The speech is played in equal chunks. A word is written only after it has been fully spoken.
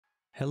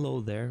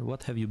Hello there,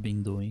 what have you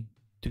been doing?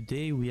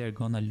 Today we are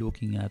gonna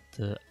looking at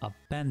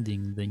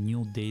appending the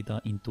new data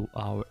into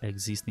our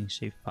existing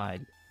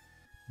shapefile.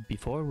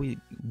 Before we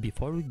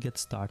get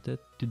started,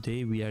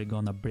 today we are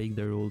gonna break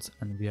the rules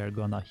and we are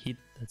gonna hit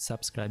that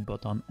subscribe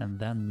button, and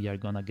then we are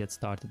gonna get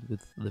started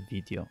with the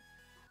video.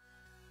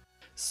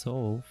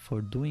 So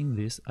for doing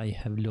this I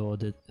have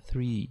loaded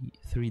three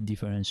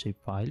different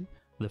shapefile.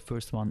 The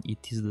first one,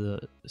 it is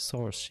the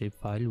source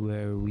shapefile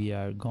where we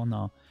are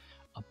gonna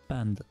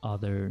append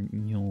other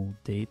new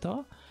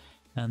data,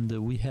 and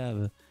we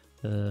have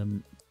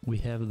the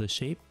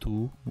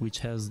shape2, which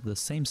has the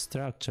same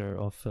structure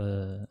of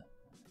a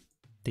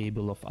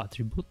table of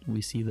attribute.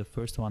 We see the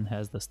first one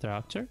has the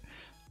structure,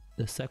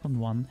 the second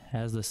one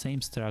has the same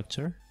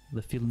structure.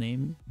 The field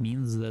name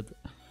means that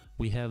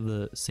we have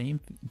the same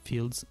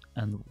fields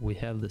and we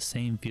have the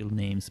same field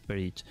names per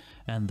each,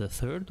 and the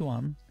third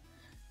one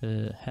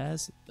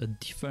has a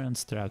different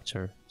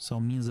structure,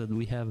 so means that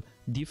we have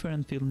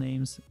different field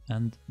names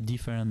and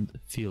different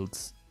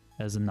fields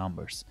as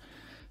numbers.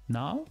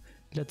 Now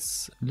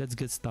let's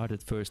get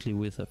started firstly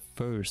with a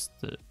first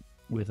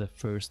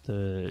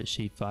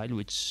shapefile,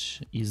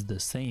 which is the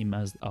same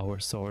as our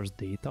source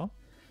data.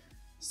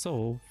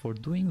 So for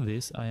doing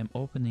this, I am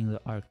opening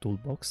the Arc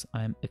toolbox,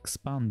 I am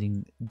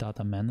expanding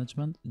data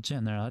management,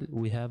 general,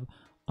 we have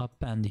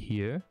append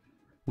here.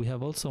 We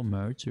have also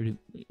merge.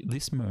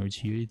 This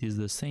merge here, it is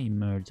the same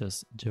merge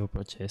as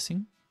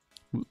geoprocessing.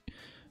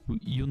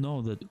 You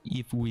know that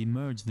if we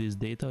merge this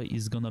data,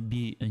 it's gonna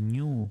be a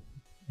new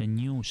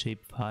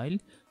shapefile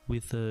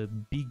with a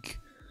big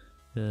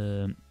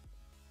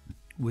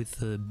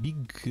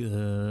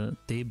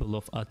table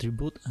of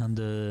attribute,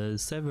 and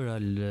several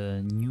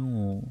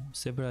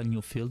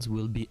new fields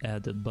will be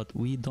added. But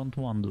we don't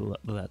want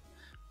that.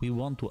 We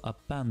want to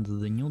append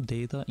the new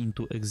data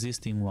into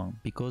existing one,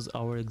 because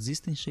our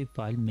existing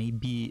shapefile may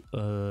be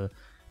a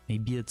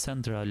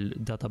central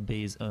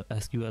database,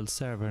 SQL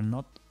server,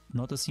 not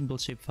a simple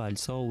shapefile.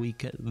 So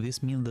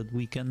this means that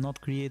we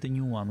cannot create a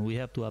new one. We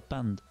have to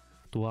append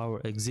to our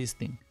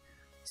existing.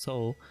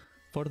 So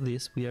for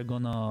this, we are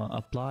gonna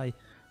apply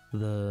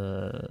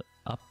the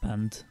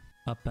append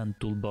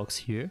toolbox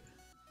here.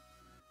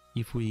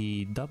 If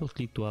we double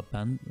click to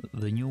append,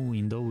 the new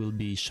window will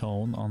be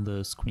shown on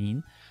the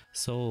screen.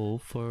 So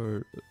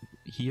for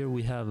here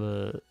we have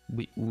the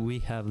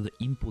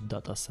input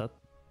data set.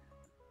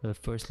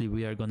 Firstly,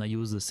 we are gonna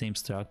use the same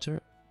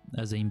structure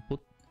as input.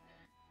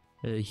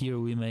 Here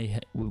we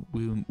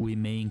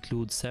may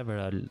include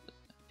several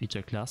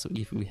feature class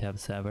if we have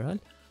several,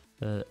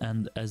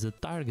 and as a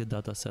target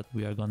data set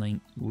we are gonna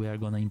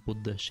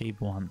input the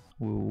shape1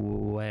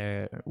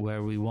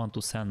 where we want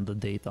to send the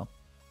data.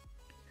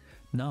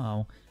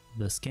 Now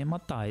the schema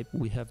type,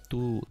 we have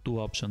two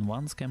options.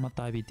 One schema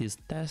type, it is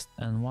test,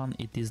 and one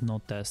it is no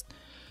test.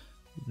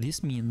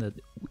 This means that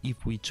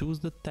if we choose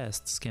the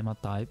test schema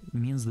type,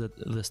 means that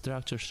the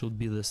structure should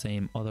be the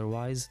same,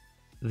 otherwise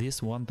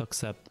this won't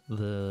accept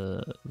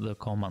the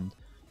command.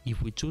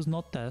 If we choose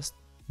no test,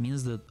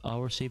 means that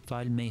our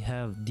shapefile may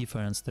have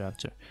different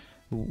structure.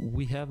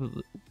 We have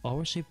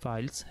our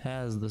shapefiles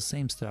has the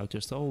same structure,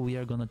 so we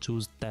are gonna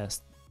choose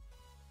test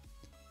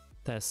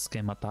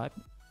schema type.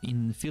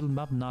 In field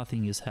map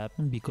nothing is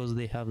happening because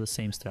they have the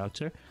same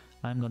structure.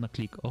 I'm gonna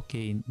click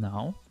OK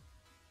now,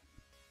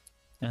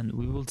 and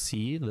we will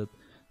see that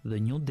the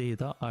new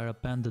data are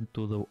appended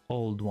to the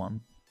old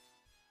one.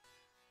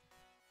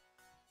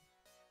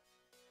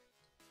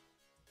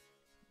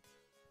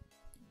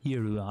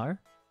 Here we are.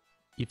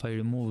 If I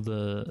remove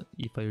the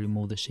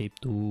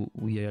shape2,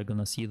 we are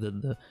gonna see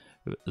that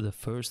the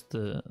first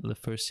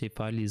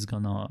shapefile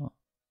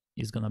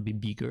is gonna be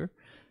bigger.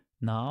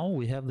 Now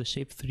we have the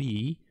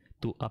shape3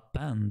 to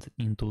append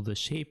into the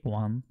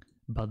shape1,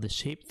 but the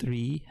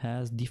shape3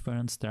 has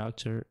different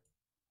structure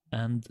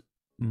and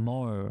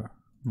more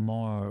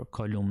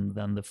column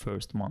than the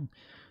first one.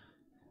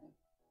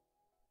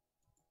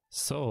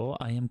 So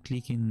I am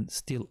clicking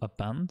still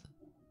append,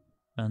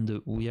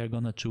 and we are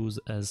gonna choose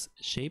as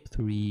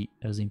shape3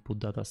 as input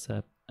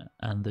dataset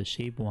and the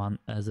shape1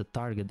 as a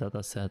target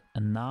dataset.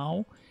 And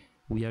now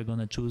we are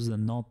gonna choose the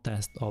no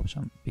test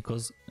option,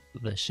 because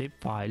the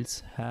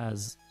shapefiles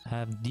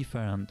have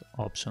different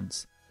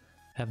options,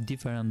 have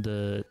different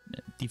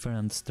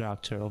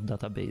structure of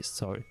database.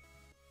 Sorry.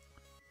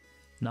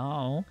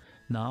 Now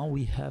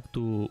we have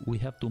to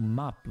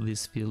map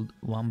this field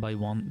one by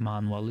one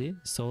manually,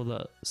 so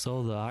the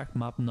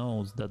ArcMap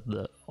knows that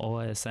the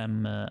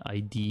OSM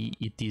ID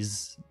it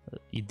is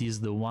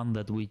the one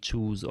that we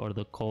choose, or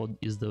the code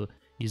is the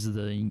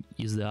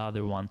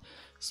other one.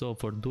 So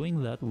for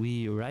doing that,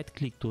 we right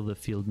click to the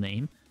field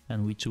name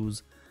and we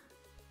choose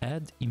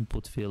add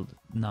input field.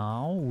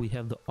 Now we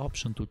have the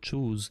option to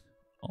choose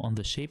on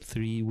the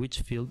shape3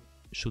 which field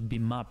should be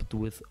mapped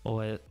with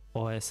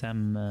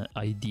OSM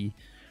ID.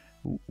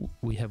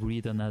 We have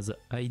written as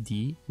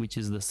ID, which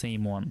is the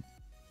same one.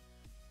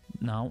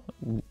 Now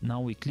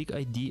we click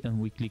ID and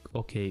we click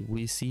OK.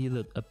 We see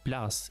that a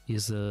plus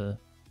is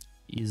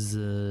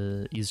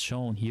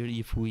shown here.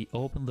 If we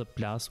open the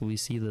plus, we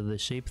see that the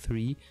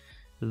shape3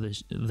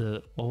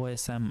 the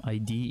OSM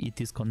ID,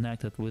 it is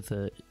connected with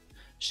a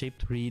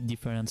shape3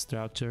 different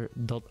structure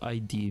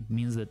 .id,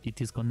 means that it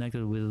is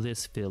connected with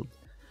this field.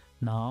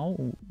 Now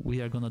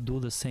we are gonna do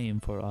the same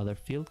for other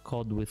field,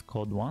 code with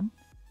code1,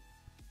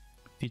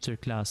 feature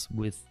class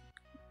with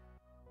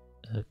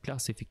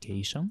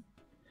classification,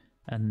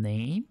 and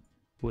name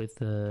with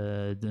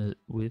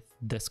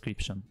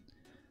description.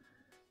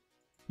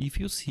 If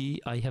you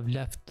see, I have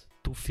left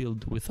two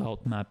fields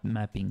without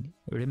mapping,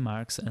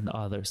 remarks and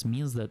others,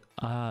 means that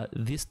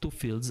these two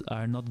fields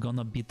are not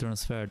gonna be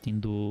transferred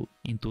into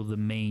the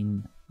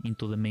main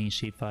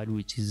shapefile,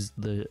 which is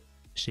the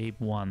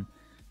shape1.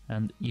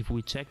 And if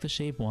we check the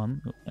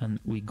shape1 and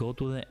we go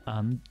to the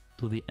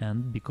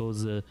end,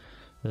 because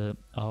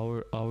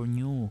our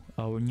new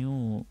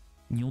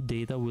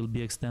data will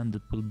be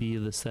extended, will be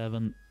the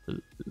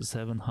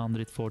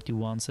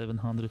 741,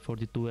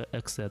 742,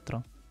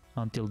 etc.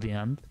 until the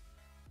end.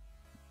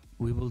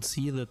 We will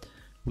see that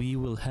we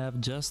will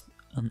have just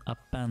an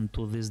append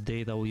to this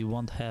data. We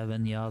won't have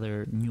any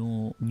other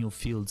new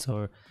fields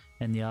or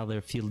any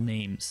other field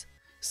names,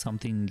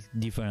 something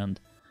different.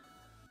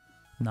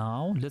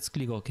 Now let's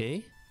click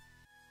OK.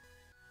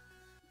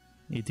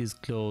 It is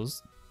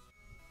closed.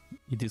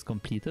 It is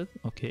completed.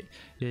 Okay.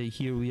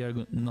 Here we are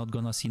not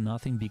gonna see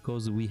nothing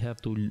because we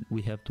have to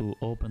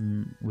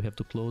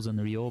close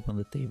and reopen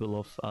the table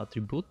of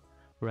attribute.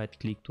 Right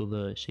click to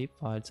the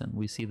shapefiles and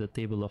we see the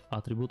table of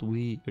attribute.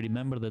 We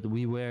remember that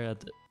we were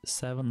at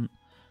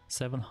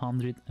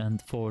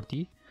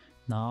 740.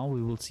 Now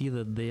we will see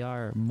that they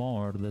are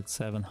more than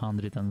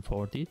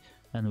 740,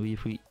 and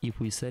if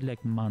we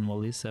select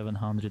manually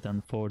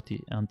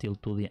 740 until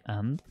to the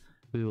end,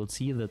 we will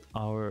see that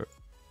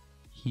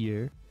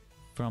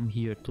from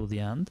here to the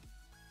end,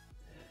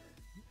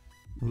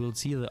 we will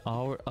see that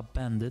our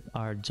appended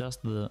are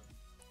just the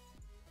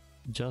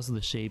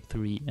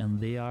shape3, and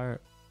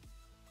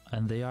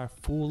they are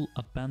full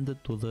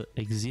appended to the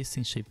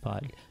existing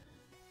shapefile.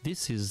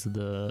 This is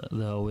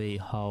the way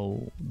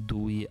how do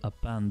we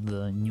append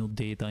the new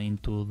data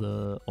into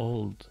the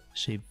old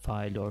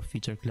shapefile or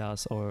feature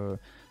class or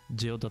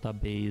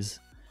geodatabase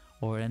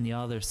or any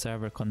other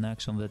server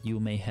connection that you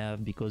may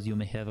have, because you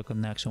may have a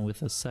connection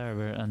with a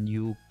server and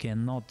you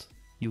cannot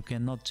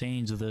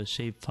change the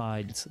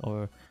shapefiles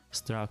or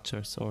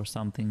structures or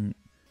something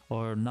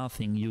or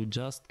nothing. You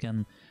just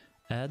can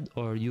add,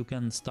 or you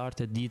can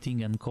start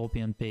editing and copy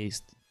and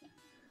paste.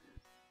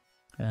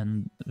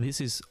 And this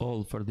is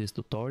all for this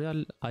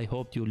tutorial. I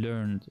hope you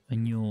learned a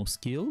new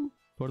skill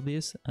for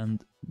this,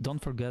 and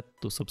don't forget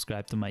to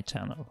subscribe to my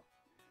channel.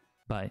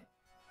 Bye.